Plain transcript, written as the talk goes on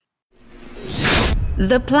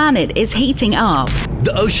The planet is heating up.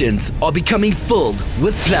 The oceans are becoming filled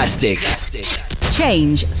with plastic.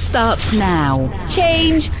 Change starts now.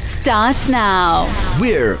 Change starts now.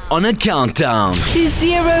 We're on a countdown To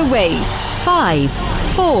zero waste. 5,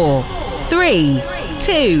 4, 3,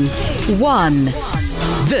 2, 1.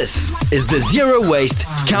 This is the Zero Waste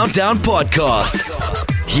Countdown Podcast.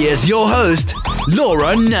 Here's your host,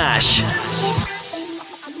 Laura Nash.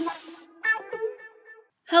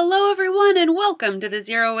 Hello, everyone, and welcome to the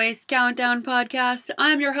Zero Waste Countdown Podcast.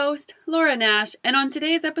 I'm your host, Laura Nash, and on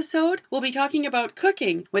today's episode, we'll be talking about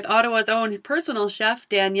cooking with Ottawa's own personal chef,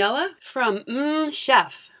 Daniela from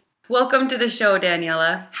MmmChef. Welcome to the show,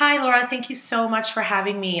 Daniela. Hi, Laura. Thank you so much for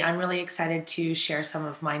having me. I'm really excited to share some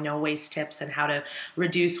of my no waste tips and how to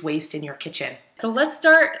reduce waste in your kitchen. So let's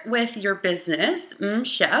start with your business,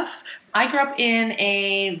 MmmChef. I grew up in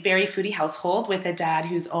a very foodie household with a dad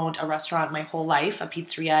who's owned a restaurant my whole life, a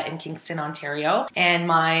pizzeria in Kingston, Ontario. And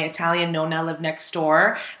my Italian nonna lived next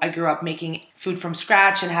door. I grew up making food from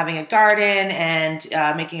scratch and having a garden and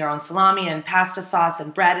making our own salami and pasta sauce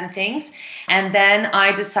and bread and things. And then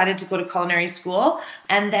I decided to go to culinary school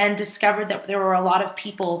and then discovered that there were a lot of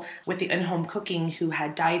people with the in-home cooking who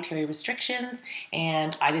had dietary restrictions,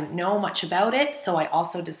 and I didn't know much about it. So I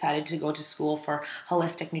also decided to go to school for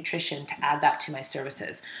holistic nutrition to add that to my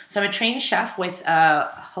services. So I'm a trained chef with a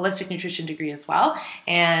holistic nutrition degree as well.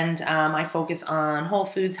 And I focus on whole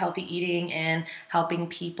foods, healthy eating, and helping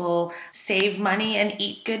people save money and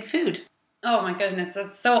eat good food. Oh my goodness,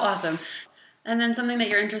 that's so awesome. And then something that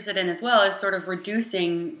you're interested in as well is sort of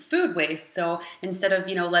reducing food waste. So instead of,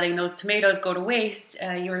 letting those tomatoes go to waste,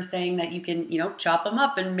 you were saying that you can, chop them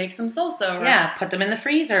up and make some salsa. Right? Yeah, put them in the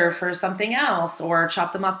freezer for something else, or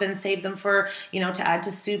chop them up and save them for, to add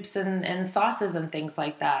to soups and sauces and things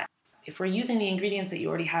like that. If we're using the ingredients that you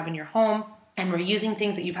already have in your home, and we're using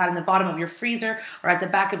things that you've had in the bottom of your freezer or at the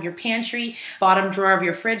back of your pantry, bottom drawer of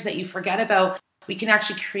your fridge that you forget about, we can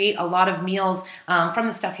actually create a lot of meals from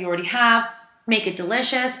the stuff you already have. Make it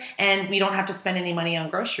delicious, and we don't have to spend any money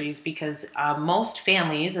on groceries because most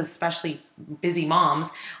families, especially busy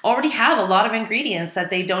moms, already have a lot of ingredients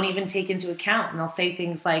that they don't even take into account. And they'll say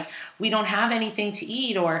things like, we don't have anything to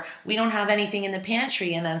eat, or we don't have anything in the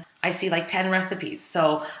pantry. And then I see like 10 recipes.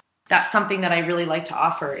 So that's something that I really like to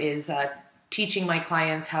offer is teaching my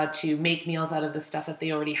clients how to make meals out of the stuff that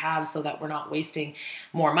they already have so that we're not wasting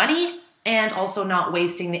more money and also not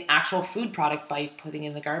wasting the actual food product by putting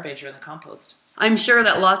in the garbage or in the compost. I'm sure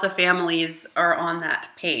that lots of families are on that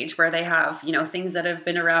page where they have, things that have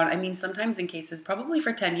been around. I mean, sometimes in cases probably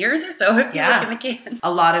for 10 years or so if you look in the can.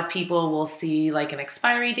 A lot of people will see like an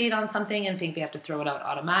expiry date on something and think they have to throw it out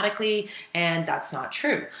automatically, and that's not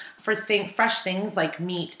true. For fresh things like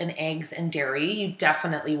meat and eggs and dairy, you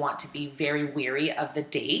definitely want to be very wary of the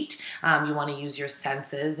date. You want to use your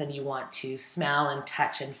senses and you want to smell and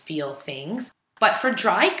touch and feel things. But for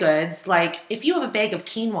dry goods, like if you have a bag of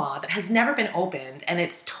quinoa that has never been opened and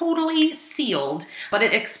it's totally sealed, but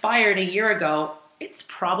it expired a year ago, it's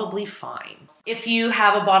probably fine. If you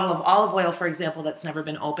have a bottle of olive oil, for example, that's never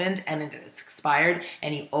been opened and it's expired,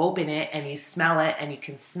 and you open it and you smell it and you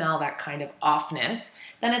can smell that kind of offness,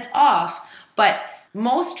 then it's off. But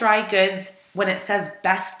most dry goods, when it says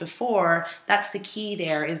best before, that's the key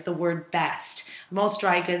there, is the word best. Most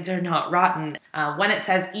dry goods are not rotten. When it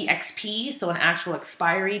says EXP, so an actual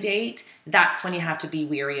expiry date, that's when you have to be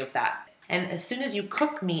wary of that. And as soon as you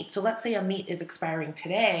cook meat, so let's say a meat is expiring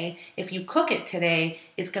today, if you cook it today,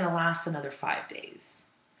 it's going to last another 5 days.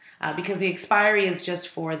 Because the expiry is just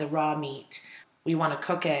for the raw meat. We want to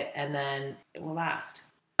cook it and then it will last.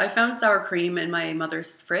 I found sour cream in my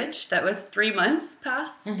mother's fridge that was 3 months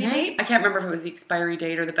past the date. I can't remember if it was the expiry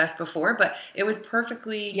date or the best before, but it was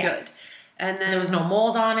perfectly good. And then there was no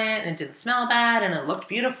mold on it, and it didn't smell bad, and it looked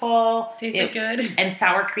beautiful. Tasted good. And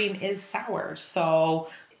sour cream is sour, so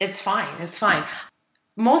it's fine. It's fine.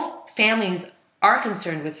 Most families are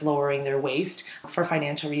concerned with lowering their waste for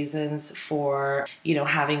financial reasons, for,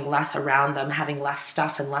 having less around them, having less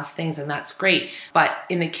stuff and less things, and that's great. But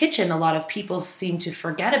in the kitchen, a lot of people seem to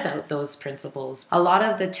forget about those principles. A lot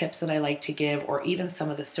of the tips that I like to give, or even some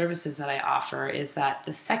of the services that I offer, is that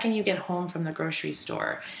the second you get home from the grocery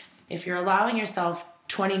store, if you're allowing yourself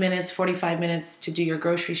 20 minutes, 45 minutes to do your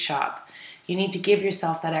grocery shop, you need to give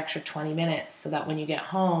yourself that extra 20 minutes so that when you get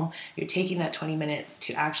home, you're taking that 20 minutes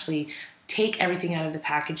to actually take everything out of the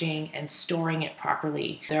packaging and storing it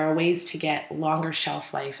properly. There are ways to get longer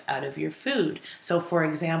shelf life out of your food. So for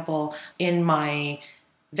example, in my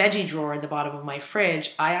veggie drawer at the bottom of my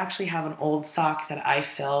fridge, I actually have an old sock that I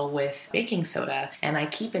fill with baking soda, and I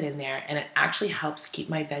keep it in there, and it actually helps keep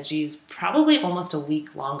my veggies probably almost a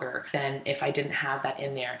week longer than if I didn't have that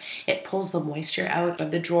in there. It pulls the moisture out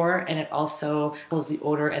of the drawer, and it also pulls the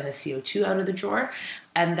odor and the CO2 out of the drawer.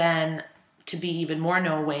 And then to be even more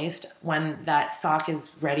no waste, when that sock is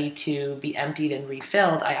ready to be emptied and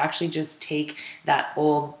refilled, I actually just take that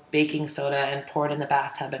old baking soda and pour it in the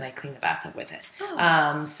bathtub, and I clean the bathtub with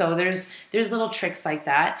it. So there's little tricks like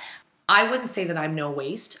that. I wouldn't say that I'm no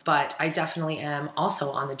waste, but I definitely am also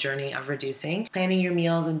on the journey of reducing. Planning your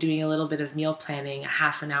meals and doing a little bit of meal planning, a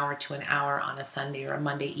half an hour to an hour on a Sunday or a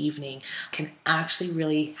Monday evening, can actually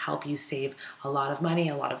really help you save a lot of money,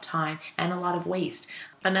 a lot of time, and a lot of waste.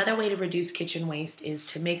 Another way to reduce kitchen waste is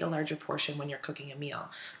to make a larger portion when you're cooking a meal.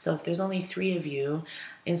 So if there's only 3 of you,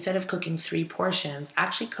 instead of cooking 3 portions,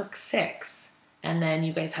 actually cook 6. And then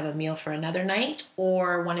you guys have a meal for another night,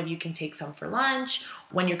 or one of you can take some for lunch.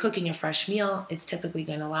 When you're cooking a fresh meal, it's typically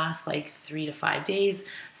going to last like 3 to 5 days.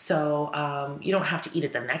 So you don't have to eat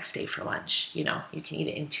it the next day for lunch. You can eat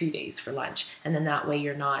it in 2 days for lunch. And then that way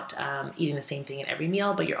you're not eating the same thing in every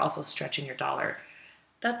meal, but you're also stretching your dollar.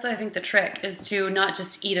 That's, I think, the trick is to not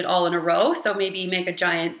just eat it all in a row. So maybe make a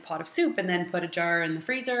giant pot of soup and then put a jar in the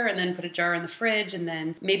freezer and then put a jar in the fridge, and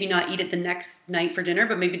then maybe not eat it the next night for dinner,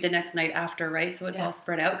 but maybe the next night after, right? So it's all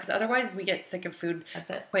spread out, because otherwise we get sick of food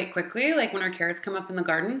quite quickly. Like when our carrots come up in the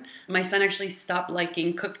garden, my son actually stopped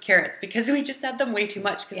liking cooked carrots because we just had them way too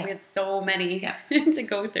much because we had so many to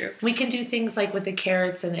go through. We can do things like with the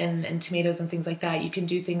carrots and tomatoes and things like that. You can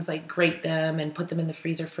do things like grate them and put them in the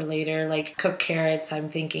freezer for later. Like cooked carrots,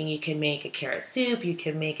 I'm thinking you can make a carrot soup, you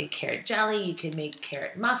can make a carrot jelly, you can make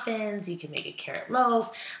carrot muffins, you can make a carrot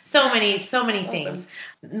loaf. So many things.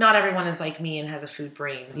 Not everyone is like me and has a food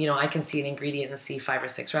brain. I can see an ingredient and see 5 or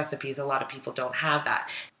 6 recipes. A lot of people don't have that.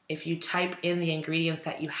 If you type in the ingredients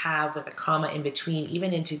that you have with a comma in between,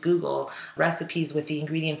 even into Google, recipes with the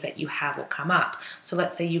ingredients that you have will come up. So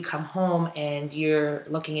let's say you come home and you're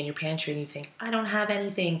looking in your pantry and you think, I don't have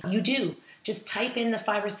anything. You do. Just type in the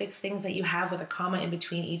 5 or 6 things that you have with a comma in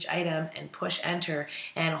between each item and push enter,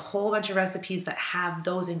 and a whole bunch of recipes that have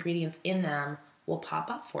those ingredients in them will pop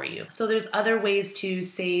up for you. So there's other ways to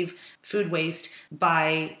save food waste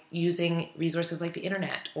by using resources like the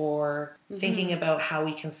internet, or thinking about how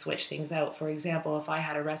we can switch things out. For example, if I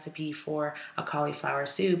had a recipe for a cauliflower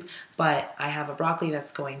soup, but I have a broccoli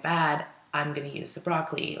that's going bad, I'm going to use the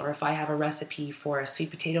broccoli. Or if I have a recipe for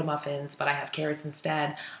sweet potato muffins, but I have carrots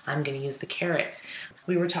instead, I'm going to use the carrots.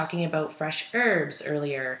 We were talking about fresh herbs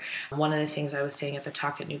earlier. One of the things I was saying at the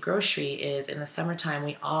talk at New Grocery is in the summertime,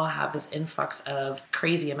 we all have this influx of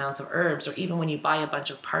crazy amounts of herbs, or even when you buy a bunch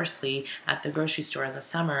of parsley at the grocery store in the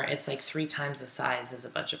summer, it's like 3 times the size as a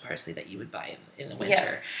bunch of parsley that you would buy in the winter.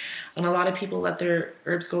 Yeah. And a lot of people let their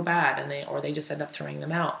herbs go bad, and they just end up throwing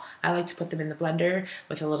them out. I like to put them in the blender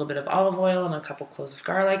with a little bit of olive oil and a couple cloves of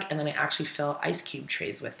garlic, and then I actually fill ice cube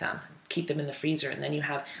trays with them. Keep them in the freezer, and then you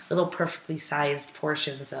have little perfectly sized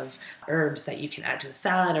portions of herbs that you can add to a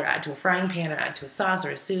salad, or add to a frying pan, or add to a sauce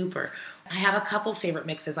or a soup. Or I have a couple favorite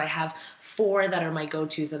mixes. I have 4 that are my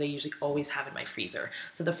go-tos that I usually always have in my freezer.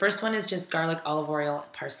 So the first one is just garlic, olive oil,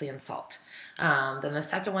 parsley, and salt. Then the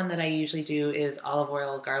second one that I usually do is olive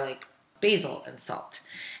oil, garlic, basil, and salt.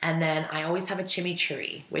 And then I always have a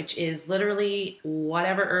chimichurri, which is literally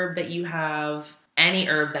whatever herb that you have, any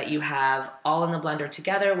herb that you have, all in the blender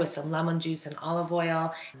together with some lemon juice and olive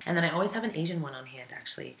oil. And then I always have an Asian one on hand,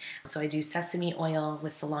 actually. So I do sesame oil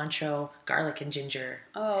with cilantro, garlic, and ginger.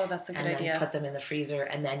 Oh, that's a good idea. And then put them in the freezer.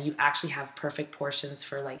 And then you actually have perfect portions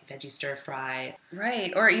for like veggie stir fry.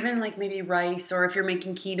 Right. Or even like maybe rice, or if you're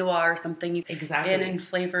making quinoa or something, you in and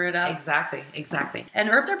flavor it up. Exactly. And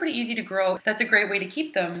herbs are pretty easy to grow. That's a great way to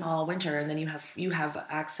keep them all winter. And then you have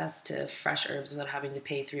access to fresh herbs without having to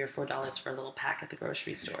pay $3 or $4 for a little pack at the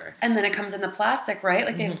grocery store. And then it comes in the plastic, right?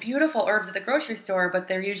 Like they have beautiful herbs at the grocery store, but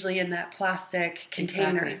they're usually in that plastic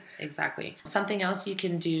container. Exactly. Something else you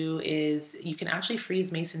can do is you can actually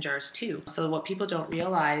freeze mason jars too. So what people don't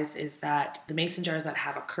realize is that the mason jars that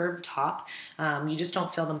have a curved top, you just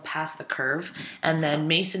don't fill them past the curve. And then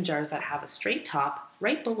mason jars that have a straight top,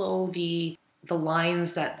 right below the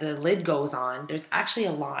lines that the lid goes on, there's actually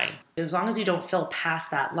a line. As long as you don't fill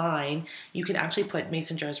past that line, you can actually put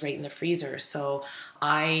mason jars right in the freezer. So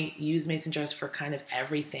I use mason jars for kind of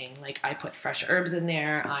everything. Like I put fresh herbs in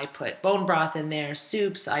there, I put bone broth in there,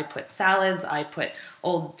 soups, I put salads, I put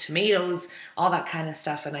old tomatoes, all that kind of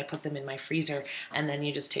stuff, and I put them in my freezer. And then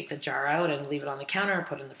you just take the jar out and leave it on the counter, or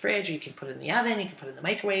put it in the fridge, or you can put it in the oven, you can put it in the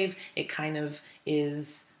microwave. It kind of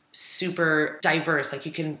is super diverse. Like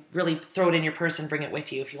you can really throw it in your purse and bring it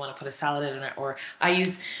with you if you want to put a salad in it. Or I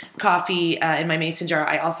use coffee in my mason jar.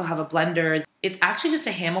 I also have a blender. It's actually just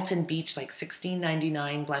a Hamilton Beach, like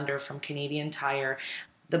 $16.99 blender from Canadian Tire.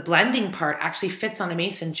 The blending part actually fits on a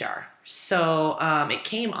mason jar. So it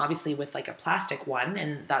came obviously with like a plastic one,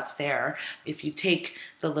 and that's there. If you take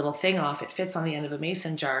the little thing off, it fits on the end of a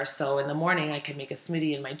mason jar. So in the morning, I can make a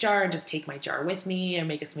smoothie in my jar and just take my jar with me, or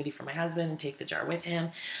make a smoothie for my husband and take the jar with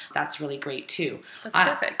him. That's really great too. That's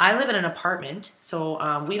perfect. I live in an apartment,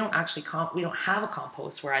 so we don't actually we don't have a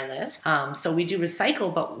compost where I live. So we do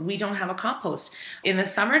recycle, but we don't have a compost. In the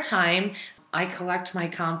summertime, I collect my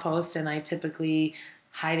compost, and I typically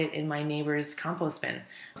hide it in my neighbor's compost bin.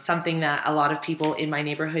 Something that a lot of people in my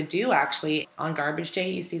neighborhood do actually. On garbage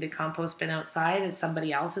day, you see the compost bin outside. It's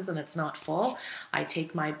somebody else's and it's not full. I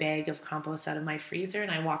take my bag of compost out of my freezer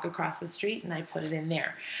and I walk across the street and I put it in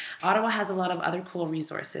there. Ottawa has a lot of other cool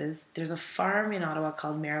resources. There's a farm in Ottawa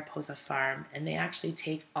called Mariposa Farm, and they actually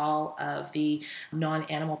take all of the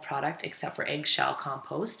non-animal product except for eggshell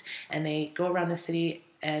compost, and they go around the city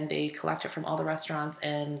and they collect it from all the restaurants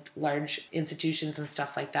and large institutions and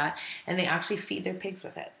stuff like that. And they actually feed their pigs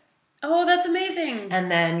with it. Oh, that's amazing.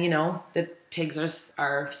 And then, the pigs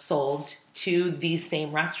are sold to these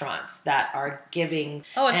same restaurants that are giving.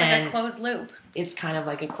 Oh, it's like a closed loop. It's kind of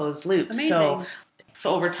like a closed loop. Amazing.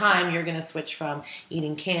 So over time, you're going to switch from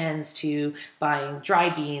eating cans to buying dry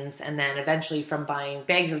beans, and then eventually from buying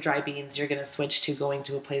bags of dry beans, you're going to switch to going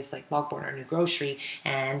to a place like Balkborn or New Grocery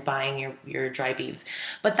and buying your dry beans.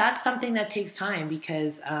 But that's something that takes time,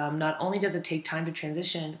 because not only does it take time to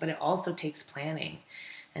transition, but it also takes planning.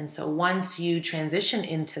 And so once you transition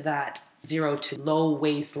into that zero to low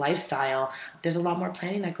waste lifestyle, there's a lot more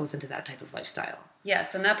planning that goes into that type of lifestyle.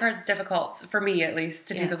 Yes, and that part's difficult, for me at least,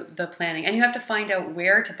 to do the planning. And you have to find out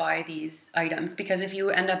where to buy these items, because if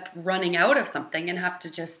you end up running out of something and have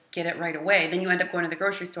to just get it right away, then you end up going to the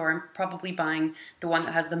grocery store and probably buying the one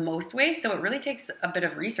that has the most waste. So it really takes a bit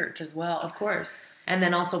of research as well. Of course. And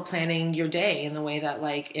then also planning your day in the way that,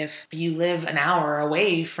 like, if you live an hour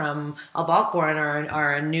away from a Balkborn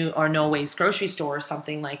or a new or no waste grocery store or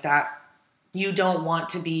something like that, you don't want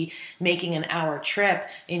to be making an hour trip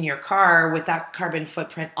in your car with that carbon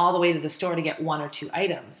footprint all the way to the store to get one or two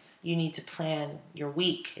items. You need to plan your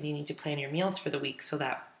week, and you need to plan your meals for the week so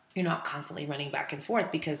that you're not constantly running back and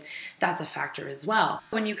forth, because that's a factor as well.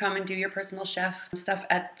 When you come and do your personal chef stuff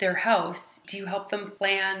at their house, do you help them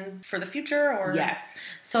plan for the future? Or Yes.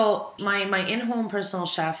 So my in-home personal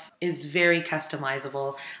chef is very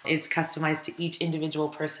customizable. It's customized to each individual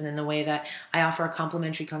person in the way that I offer a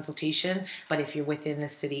complimentary consultation, but if you're within the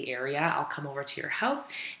city area, I'll come over to your house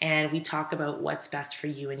and we talk about what's best for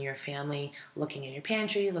you and your family, looking in your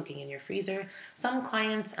pantry, looking in your freezer. Some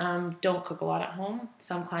clients don't cook a lot at home.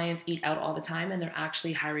 Some clients eat out all the time, and they're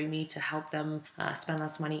actually hiring me to help them spend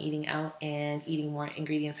less money eating out and eating more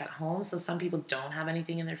ingredients at home. So some people don't have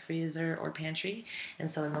anything in their freezer or pantry,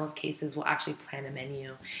 and so in those cases we'll actually plan a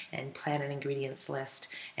menu and plan an ingredients list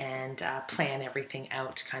and plan everything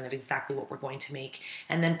out, kind of exactly what we're going to make,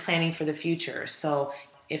 and then planning for the future. So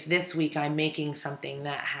if this week I'm making something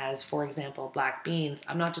that has, for example, black beans,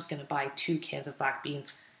 I'm not just going to buy 2 cans of black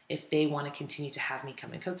beans. If they want to continue to have me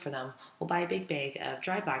come and cook for them, we'll buy a big bag of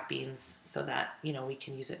dry black beans so that, we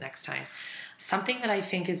can use it next time. Something that I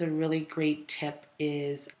think is a really great tip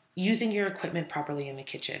is using your equipment properly in the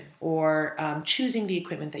kitchen, or choosing the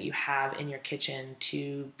equipment that you have in your kitchen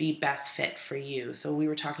to be best fit for you. So we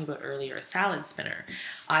were talking about earlier a salad spinner.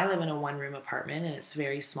 I live in a 1-room apartment and it's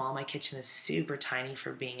very small. My kitchen is super tiny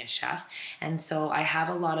for being a chef. And so I have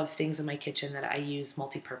a lot of things in my kitchen that I use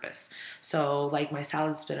multi-purpose. So like my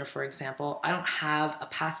salad spinner, for example, I don't have a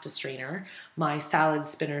pasta strainer. My salad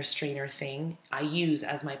spinner strainer thing I use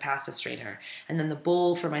as my pasta strainer. And then the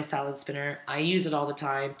bowl for my salad spinner, I use it all the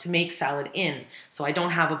time to make salad in. So I don't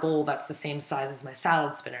have a bowl that's the same size as my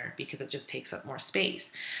salad spinner because it just takes up more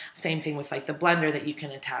space. Same thing with like the blender that you can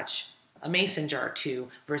attach a mason jar to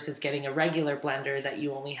versus getting a regular blender that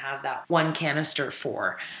you only have that one canister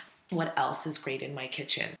for. What else is great in my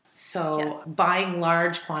kitchen? So buying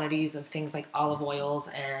large quantities of things like olive oils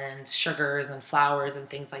and sugars and flours and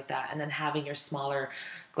things like that, and then having your smaller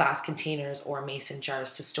glass containers or mason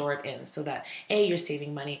jars to store it in, so that you're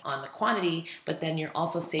saving money on the quantity, but then you're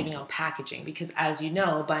also saving on packaging, because as you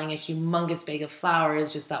know, buying a humongous bag of flour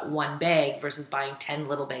is just that one bag versus buying 10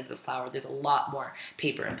 little bags of flour. There's a lot more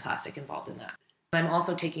paper and plastic involved in that. I'm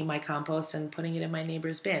also taking my compost and putting it in my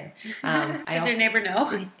neighbor's bin. Does your neighbor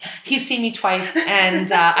know? He's seen me twice,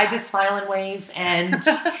 and I just smile and wave. And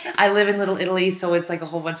I live in Little Italy, so it's like a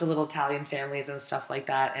whole bunch of little Italian families and stuff like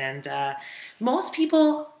that. And most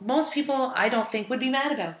people, I don't think would be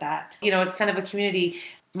mad about that. You know, it's kind of a community.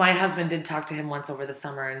 My husband did talk to him once over the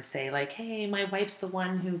summer and say like, hey, my wife's the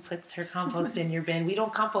one who puts her compost in your bin. We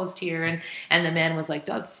don't compost here. And the man was like,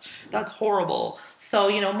 that's horrible. So,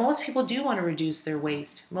 you know, most people do want to reduce their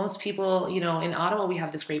waste. Most people, you know, in Ottawa, we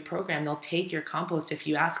have this great program. They'll take your compost if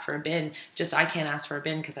you ask for a bin. Just I can't ask for a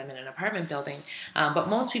bin because I'm in an apartment building. But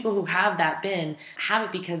most people who have that bin have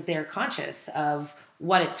it because they're conscious of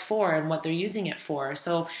what it's for and what they're using it for.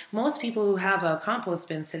 So most people who have a compost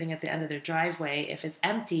bin sitting at the end of their driveway, if it's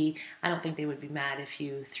empty, I don't think they would be mad if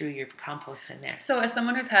you threw your compost in there. So as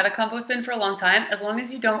someone who's had a compost bin for a long time, as long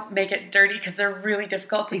as you don't make it dirty, because they're really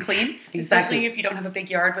difficult to clean, especially if you don't have a big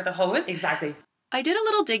yard with a hose. Exactly. I did a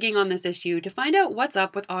little digging on this issue to find out what's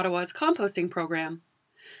up with Ottawa's composting program.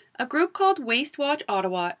 A group called Waste Watch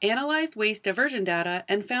Ottawa analyzed waste diversion data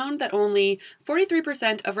and found that only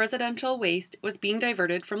 43% of residential waste was being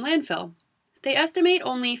diverted from landfill. They estimate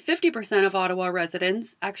only 50% of Ottawa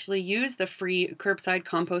residents actually use the free curbside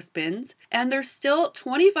compost bins, and there's still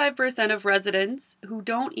 25% of residents who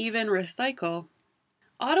don't even recycle.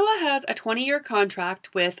 Ottawa has a 20-year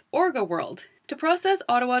contract with Orga World to process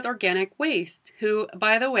Ottawa's organic waste, who,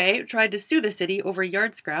 by the way, tried to sue the city over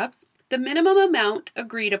yard scraps. The minimum amount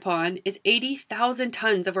agreed upon is 80,000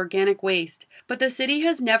 tons of organic waste, but the city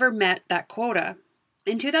has never met that quota.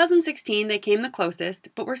 In 2016, they came the closest,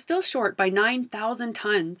 but were still short by 9,000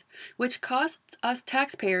 tons, which costs us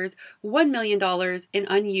taxpayers $1 million in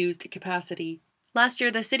unused capacity. Last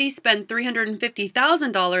year, the city spent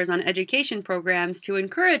 $350,000 on education programs to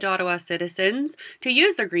encourage Ottawa citizens to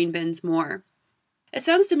use their green bins more. It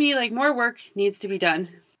sounds to me like more work needs to be done.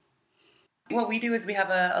 What we do is we have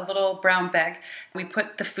a little brown bag. We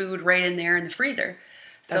put the food right in there in the freezer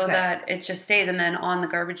so that it just stays. And then on the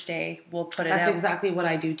garbage day, we'll put it out. That's exactly what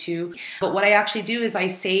I do too. But what I actually do is I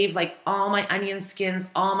save like all my onion skins,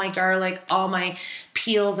 all my garlic, all my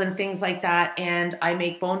peels and things like that. And I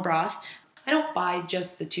make bone broth. I don't buy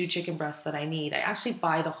just the 2 chicken breasts that I need. I actually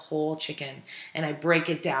buy the whole chicken and I break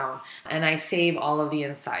it down and I save all of the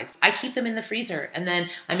insides. I keep them in the freezer and then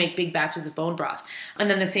I make big batches of bone broth. And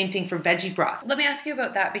then the same thing for veggie broth. Let me ask you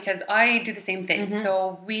about that because I do the same thing. Mm-hmm.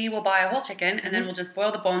 So we will buy a whole chicken and then we'll just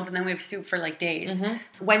boil the bones and then we have soup for like days.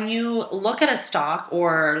 Mm-hmm. When you look at a stock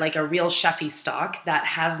or like a real chefy stock that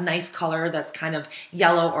has nice color, that's kind of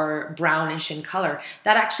yellow or brownish in color,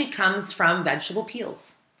 that actually comes from vegetable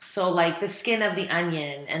peels. So like the skin of the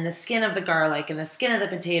onion and the skin of the garlic and the skin of the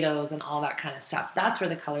potatoes and all that kind of stuff. That's where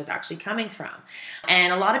the color is actually coming from.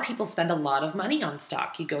 And a lot of people spend a lot of money on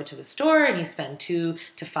stock. You go to the store and you spend $2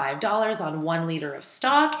 to $5 on 1 liter of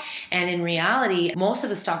stock. And in reality, most of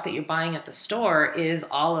the stock that you're buying at the store is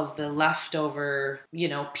all of the leftover,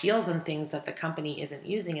 peels and things that the company isn't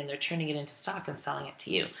using, and they're turning it into stock and selling it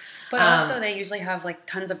to you. But also they usually have like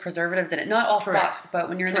tons of preservatives in it. Not all stocks, but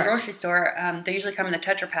when you're in the grocery store, they usually come in the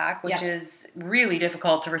Tetra Pak, which is really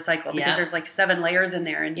difficult to recycle because there's like 7 layers in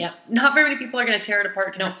there and not very many people are going to tear it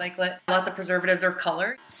apart to recycle it. Lots of preservatives or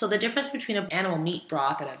color. So the difference between an animal meat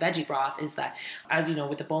broth and a veggie broth is that, as you know,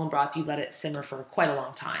 with the bone broth, you let it simmer for quite a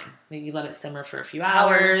long time. Maybe you let it simmer for a few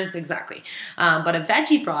hours. Exactly. But a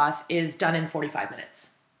veggie broth is done in 45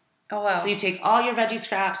 minutes. Oh, wow. So you take all your veggie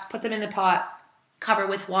scraps, put them in the pot, cover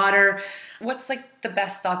with water. What's like the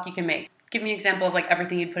best stock you can make? Give me an example of like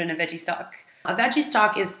everything you'd put in a veggie stock. A veggie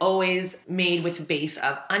stock is always made with a base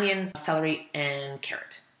of onion, celery, and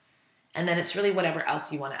carrot. And then it's really whatever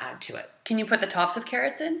else you want to add to it. Can you put the tops of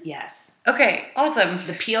carrots in? Yes. Okay, awesome.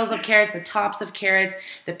 The peels of carrots, the tops of carrots,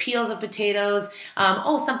 the peels of potatoes.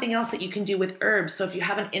 Something else that you can do with herbs. So if you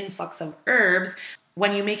have an influx of herbs,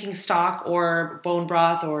 when you're making stock or bone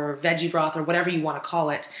broth or veggie broth or whatever you want to call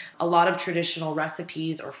it, a lot of traditional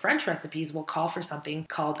recipes or French recipes will call for something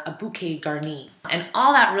called a bouquet garni. And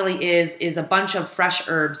all that really is a bunch of fresh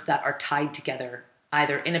herbs that are tied together,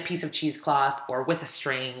 either in a piece of cheesecloth or with a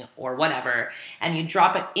string or whatever. And you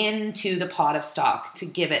drop it into the pot of stock to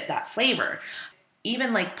give it that flavor.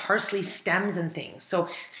 Even like parsley stems and things. So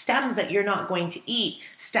stems that you're not going to eat.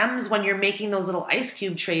 Stems, when you're making those little ice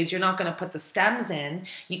cube trays, you're not going to put the stems in.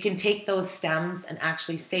 You can take those stems and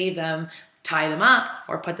actually save them, tie them up,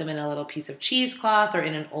 or put them in a little piece of cheesecloth or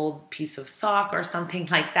in an old piece of sock or something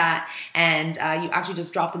like that. And you actually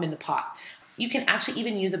just drop them in the pot. You can actually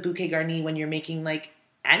even use a bouquet garni when you're making like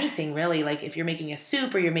anything really. Like if you're making a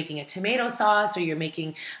soup or you're making a tomato sauce or you're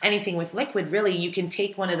making anything with liquid, really, you can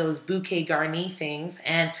take one of those bouquet garni things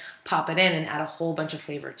and pop it in and add a whole bunch of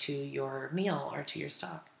flavor to your meal or to your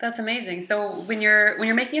stock. That's amazing. So when you're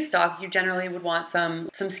making a stock, you generally would want some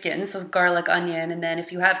skin, so garlic, onion, and then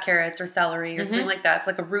if you have carrots or celery or something like that, it's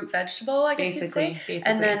like a root vegetable, I guess you'd say.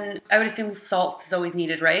 Basically. And then I would assume salt is always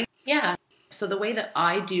needed, right? Yeah. So the way that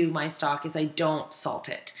I do my stock is I don't salt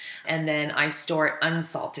it, and then I store it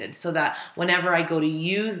unsalted so that whenever I go to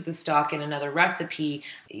use the stock in another recipe,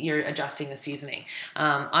 you're adjusting the seasoning.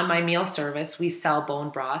 On my meal service, we sell bone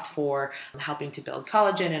broth for helping to build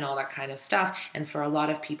collagen and all that kind of stuff. And for a lot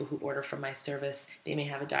of people who order from my service, they may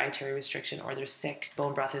have a dietary restriction or they're sick.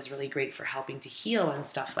 Bone broth is really great for helping to heal and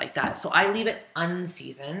stuff like that. So I leave it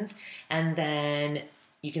unseasoned, and then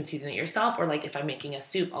you can season it yourself, or like if I'm making a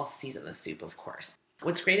soup, I'll season the soup, of course.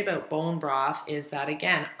 What's great about bone broth is that,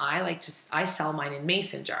 again, I sell mine in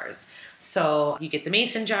mason jars. So you get the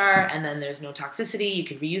mason jar and then there's no toxicity. You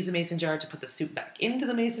can reuse the mason jar to put the soup back into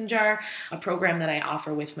the mason jar. A program that I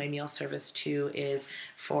offer with my meal service too is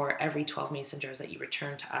for every 12 mason jars that you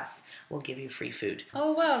return to us, we'll give you free food.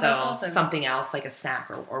 Oh, wow, so that's awesome. Something else like a snack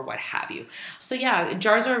or what have you. So yeah,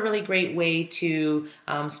 jars are a really great way to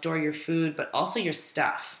store your food, but also your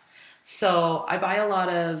stuff. So I buy a lot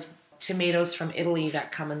of tomatoes from Italy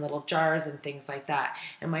that come in little jars and things like that.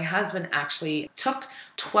 And my husband actually took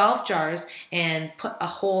 12 jars and put a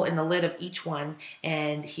hole in the lid of each one,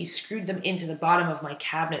 and he screwed them into the bottom of my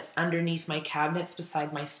cabinets, underneath my cabinets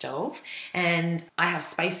beside my stove. And I have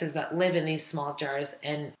spices that live in these small jars,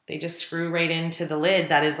 and they just screw right into the lid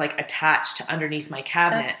that is like attached to underneath my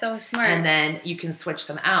cabinet. That's so smart. And then you can switch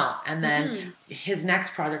them out. And then his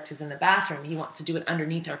next project is in the bathroom. He wants to do it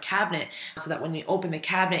underneath our cabinet so that when you open the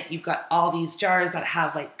cabinet, you've got all these jars that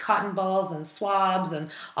have like cotton balls and swabs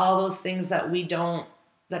and all those things that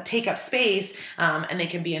take up space, and they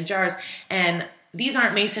can be in jars. And these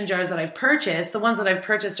aren't mason jars that I've purchased. The ones that I've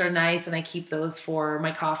purchased are nice, and I keep those for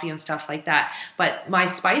my coffee and stuff like that. But my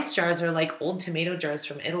spice jars are like old tomato jars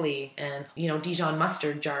from Italy, and Dijon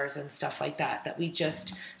mustard jars and stuff like that we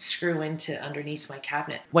just screw into underneath my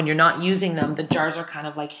cabinet. When you're not using them, the jars are kind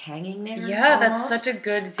of like hanging there. Yeah, almost. that's such a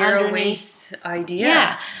good zero waste idea.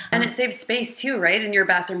 Yeah. And it saves space too, right? In your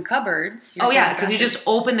bathroom cupboards. Oh yeah, because you just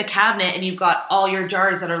open the cabinet and you've got all your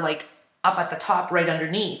jars that are like up at the top right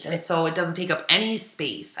underneath, and so it doesn't take up any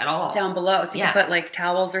space at all down below, so you can put like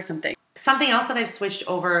towels or something. Something else that I've switched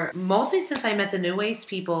over, mostly since I met the New Waste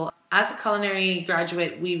people. As a culinary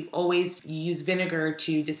graduate, we've always used vinegar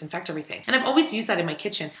to disinfect everything. And I've always used that in my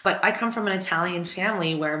kitchen. But I come from an Italian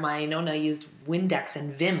family where my nonna used Windex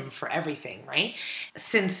and Vim for everything, right?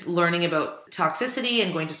 Since learning about toxicity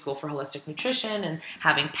and going to school for holistic nutrition and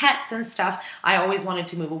having pets and stuff, I always wanted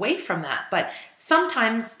to move away from that. But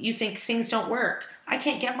sometimes you think things don't work. I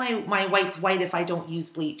can't get my whites white if I don't use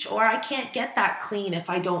bleach, or I can't get that clean if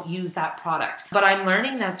I don't use that product. But I'm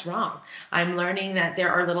learning that's wrong. I'm learning that there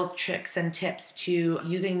are little tricks and tips to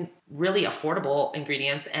using really affordable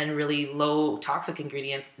ingredients and really low toxic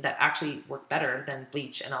ingredients that actually work better than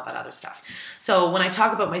bleach and all that other stuff. So when I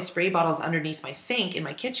talk about my spray bottles underneath my sink in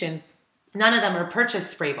my kitchen, none of them are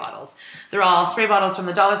purchased spray bottles. They're all spray bottles from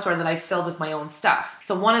the dollar store that I filled with my own stuff.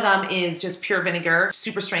 So one of them is just pure vinegar,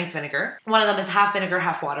 super strength vinegar. One of them is half vinegar,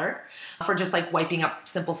 half water for just like wiping up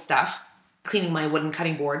simple stuff, cleaning my wooden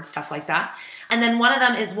cutting board, stuff like that. And then one of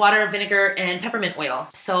them is water, vinegar, and peppermint oil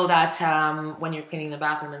so that when you're cleaning the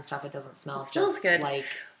bathroom and stuff, it doesn't smell just good. Like,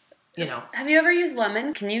 Have you ever used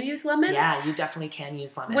lemon? Can you use lemon? Yeah, you definitely can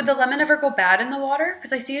use lemon. Would the lemon ever go bad in the water?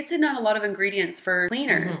 Because I see it's in a lot of ingredients for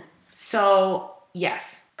cleaners. Mm-hmm. So,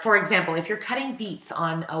 yes. For example, if you're cutting beets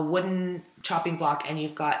on a wooden chopping block and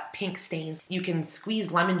you've got pink stains, you can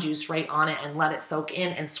squeeze lemon juice right on it and let it soak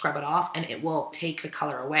in and scrub it off, and it will take the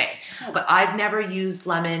color away. Oh. But I've never used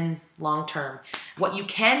lemon long term. What you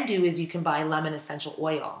can do is you can buy lemon essential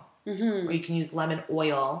oil. Mm-hmm. Or you can use lemon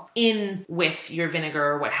oil in with your vinegar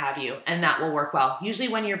or what have you, and that will work well. Usually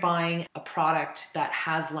when you're buying a product that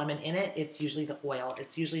has lemon in it, it's usually the oil.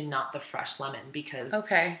 It's usually not the fresh lemon because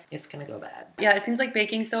it's going to go bad. Yeah, it seems like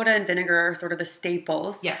baking soda and vinegar are sort of the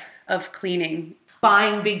staples of cleaning.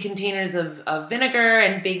 Buying big containers of vinegar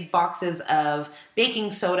and big boxes of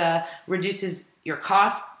baking soda reduces your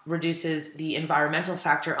cost, reduces the environmental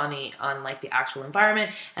factor on like the actual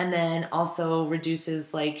environment, and then also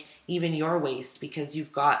reduces like even your waste because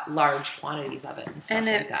you've got large quantities of it and stuff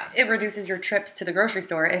like that. It reduces your trips to the grocery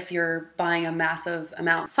store if you're buying a massive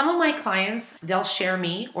amount. Some of my clients, they'll share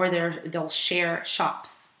me or they'll share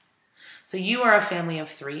shops. So you are a family of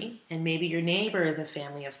 3, and maybe your neighbor is a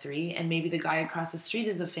family of 3, and maybe the guy across the street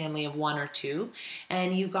is a family of 1 or 2,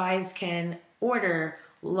 and you guys can order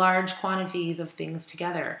large quantities of things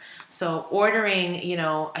together. So ordering,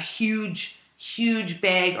 a huge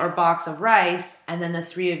bag or box of rice, and then the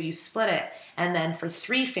 3 of you split it. And then for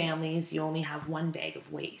 3 families, you only have 1 bag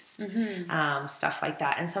of waste, stuff like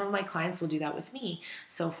that. And some of my clients will do that with me.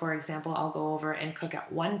 So for example, I'll go over and cook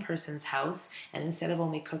at one person's house, and instead of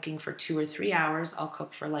only cooking for 2 or 3 hours, I'll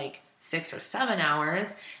cook for like 6 or 7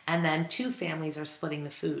 hours, and then 2 families are splitting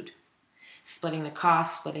the food, splitting the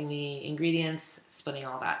costs, splitting the ingredients, splitting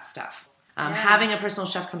all that stuff. Having a personal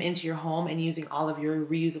chef come into your home and using all of your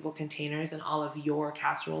reusable containers and all of your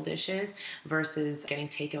casserole dishes versus getting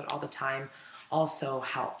takeout all the time also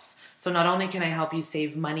helps. So not only can I help you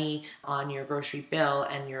save money on your grocery bill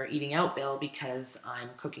and your eating out bill because I'm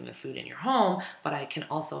cooking the food in your home, but I can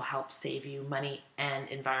also help save you money and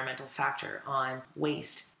environmental factor on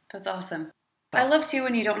waste. That's awesome. I love too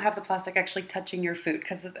when you don't have the plastic actually touching your food,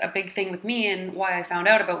 because a big thing with me and why I found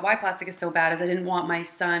out about why plastic is so bad is I didn't want my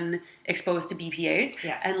son exposed to BPAs.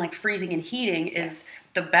 Yes. And like freezing and heating is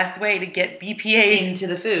the best way to get BPAs into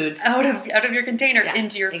the food, out of your container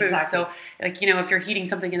into your food. Exactly. So like, if you're heating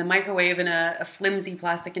something in the microwave in a flimsy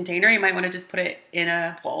plastic container, you might want to just put it in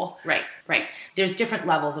a bowl. Right. There's different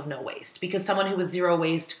levels of no waste, because someone who is zero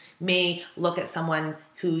waste may look at someone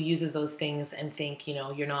who uses those things and think,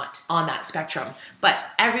 you're not on that spectrum. But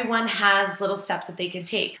everyone has little steps that they can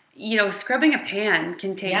take. Scrubbing a pan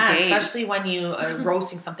can take days. Especially when you are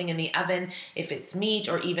roasting something in the oven. If it's meat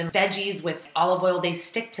or even veggies with olive oil, they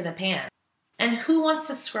stick to the pan. And who wants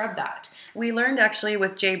to scrub that? We learned actually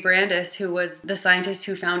with Jay Brandis, who was the scientist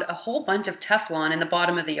who found a whole bunch of Teflon in the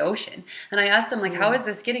bottom of the ocean. And I asked him, how is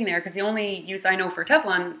this getting there? Because the only use I know for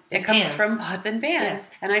Teflon, it comes from pots and pans.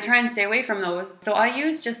 Yes. And I try and stay away from those. So I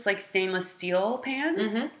use just like stainless steel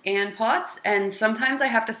pans and pots. And sometimes I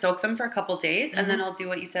have to soak them for a couple days. And then I'll do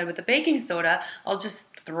what you said with the baking soda. I'll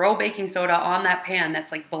just throw baking soda on that pan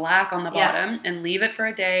that's like black on the bottom and leave it for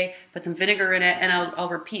a day, put some vinegar in it, and I'll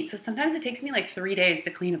repeat. So sometimes it takes me like 3 days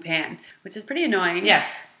to clean a pan, which is pretty annoying.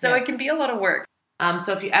 Yes. So it can be a lot of work.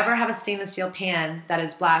 So if you ever have a stainless steel pan that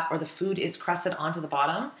is black or the food is crusted onto the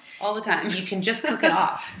bottom, all the time, you can just cook it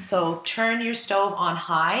off. So turn your stove on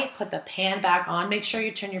high, put the pan back on, make sure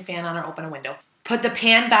you turn your fan on or open a window. Put the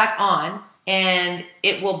pan back on, and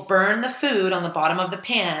it will burn the food on the bottom of the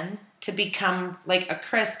pan to become like a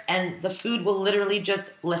crisp, and the food will literally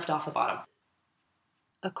just lift off the bottom.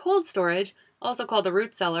 A cold storage, also called a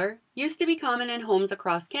root cellar, used to be common in homes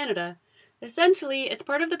across Canada. Essentially, it's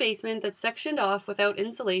part of the basement that's sectioned off without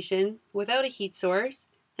insulation, without a heat source,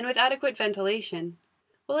 and with adequate ventilation.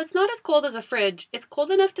 While it's not as cold as a fridge, it's cold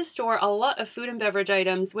enough to store a lot of food and beverage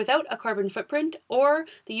items without a carbon footprint or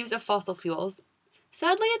the use of fossil fuels.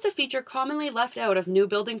 Sadly, it's a feature commonly left out of new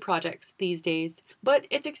building projects these days, but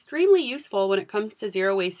it's extremely useful when it comes to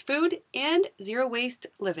zero waste food and zero waste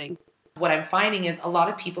living. What I'm finding is a lot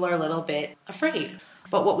of people are a little bit afraid.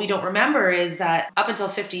 But what we don't remember is that up until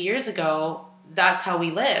 50 years ago, that's how we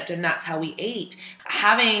lived and that's how we ate.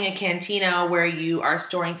 Having a cantina where you are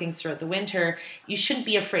storing things throughout the winter, you shouldn't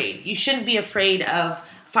be afraid. You shouldn't be afraid of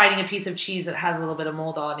finding a piece of cheese that has a little bit of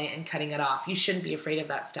mold on it and cutting it off. You shouldn't be afraid of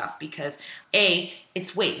that stuff because A,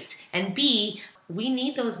 it's waste, and B, we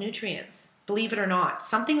need those nutrients. Believe it or not,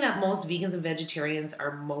 something that most vegans and vegetarians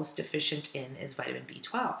are most deficient in is vitamin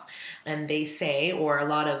B12. And they say, or a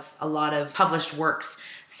lot of published works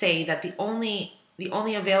say, that the only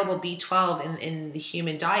available B12 in the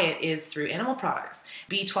human diet is through animal products.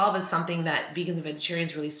 B12 is something that vegans and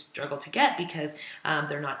vegetarians really struggle to get because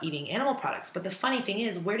they're not eating animal products. But the funny thing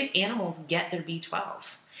is, where do animals get their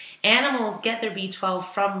B12? Animals get their B12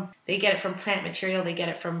 from, they get it from plant material, they get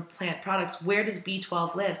it from plant products. Where does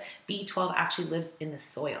B12 live? B12 actually lives in the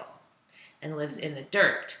soil and lives in the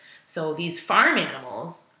dirt. So these farm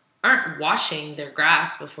animals aren't washing their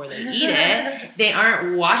grass before they eat it. They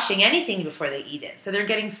aren't washing anything before they eat it. So they're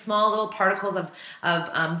getting small little particles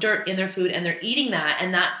of dirt in their food, and they're eating that,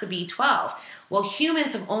 and that's the B12. Well,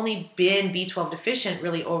 humans have only been B12 deficient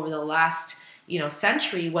really over the last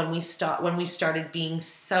century when we started being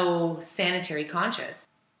so sanitary conscious.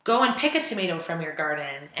 Go and pick a tomato from your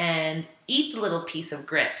garden and eat the little piece of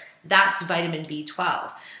grit. That's vitamin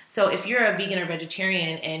B12. So if you're a vegan or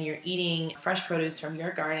vegetarian and you're eating fresh produce from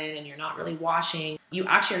your garden and you're not really washing, you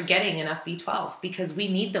actually are getting enough B12 because we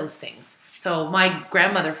need those things. So my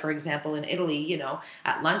grandmother, for example, in Italy,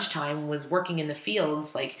 at lunchtime was working in the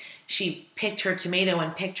fields. Like she picked her tomato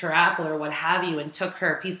and picked her apple or what have you and took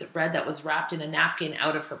her piece of bread that was wrapped in a napkin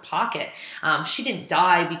out of her pocket. She didn't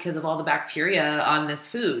die because of all the bacteria on this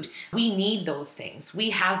food. We need those things.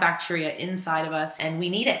 We have bacteria inside of us and we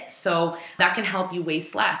need it. So that can help you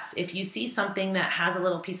waste less. If you see something that has a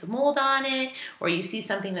little piece of mold on it or you see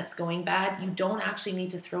something that's going bad, you don't actually need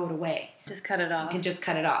to throw it away. Just cut it off. You can just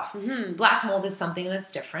cut it off. Mm-hmm. Black mold is something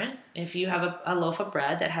that's different. If you have a loaf of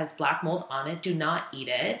bread that has black mold on it, do not eat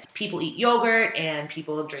it. People eat yogurt and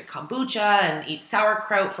people drink kombucha and eat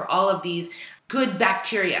sauerkraut for all of these good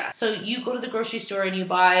bacteria. So you go to the grocery store and you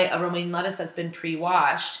buy a romaine lettuce that's been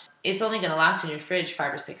pre-washed. It's only going to last in your fridge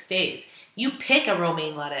 5 or 6 days. You pick a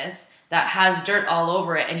romaine lettuce that has dirt all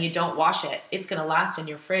over it and you don't wash it. It's going to last in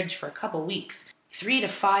your fridge for a couple weeks. 3 to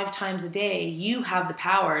 5 times a day, you have the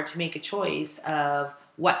power to make a choice of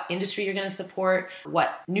what industry you're going to support,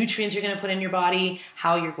 what nutrients you're going to put in your body,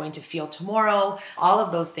 how you're going to feel tomorrow, all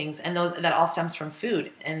of those things. And that all stems from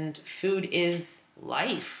food. And food is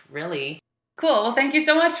life, really. Cool. Well, thank you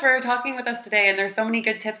so much for talking with us today. And there's so many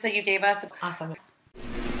good tips that you gave us. Awesome.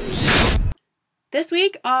 This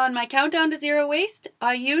week on my countdown to zero waste,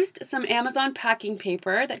 I used some Amazon packing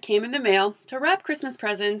paper that came in the mail to wrap Christmas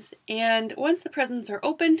presents, and once the presents are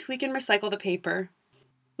opened, we can recycle the paper.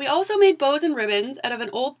 We also made bows and ribbons out of an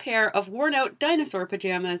old pair of worn-out dinosaur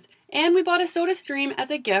pajamas, and we bought a SodaStream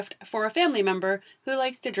as a gift for a family member who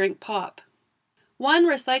likes to drink pop. One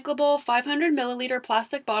recyclable 500 milliliter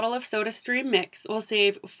plastic bottle of SodaStream mix will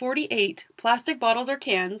save 48 plastic bottles or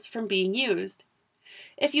cans from being used.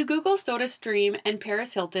 If you Google SodaStream and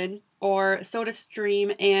Paris Hilton, or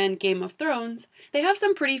SodaStream and Game of Thrones, they have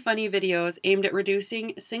some pretty funny videos aimed at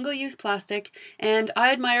reducing single-use plastic, and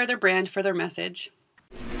I admire their brand for their message.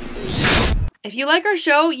 If you like our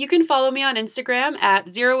show, you can follow me on Instagram at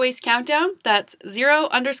Zero Waste Countdown. That's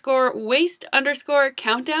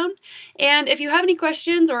 0_waste_countdown. And if you have any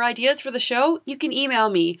questions or ideas for the show, you can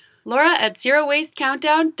email me,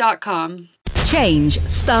 laura@zerowastecountdown.com. Change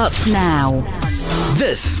starts now.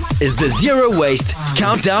 This is the Zero Waste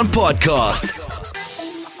Countdown Podcast.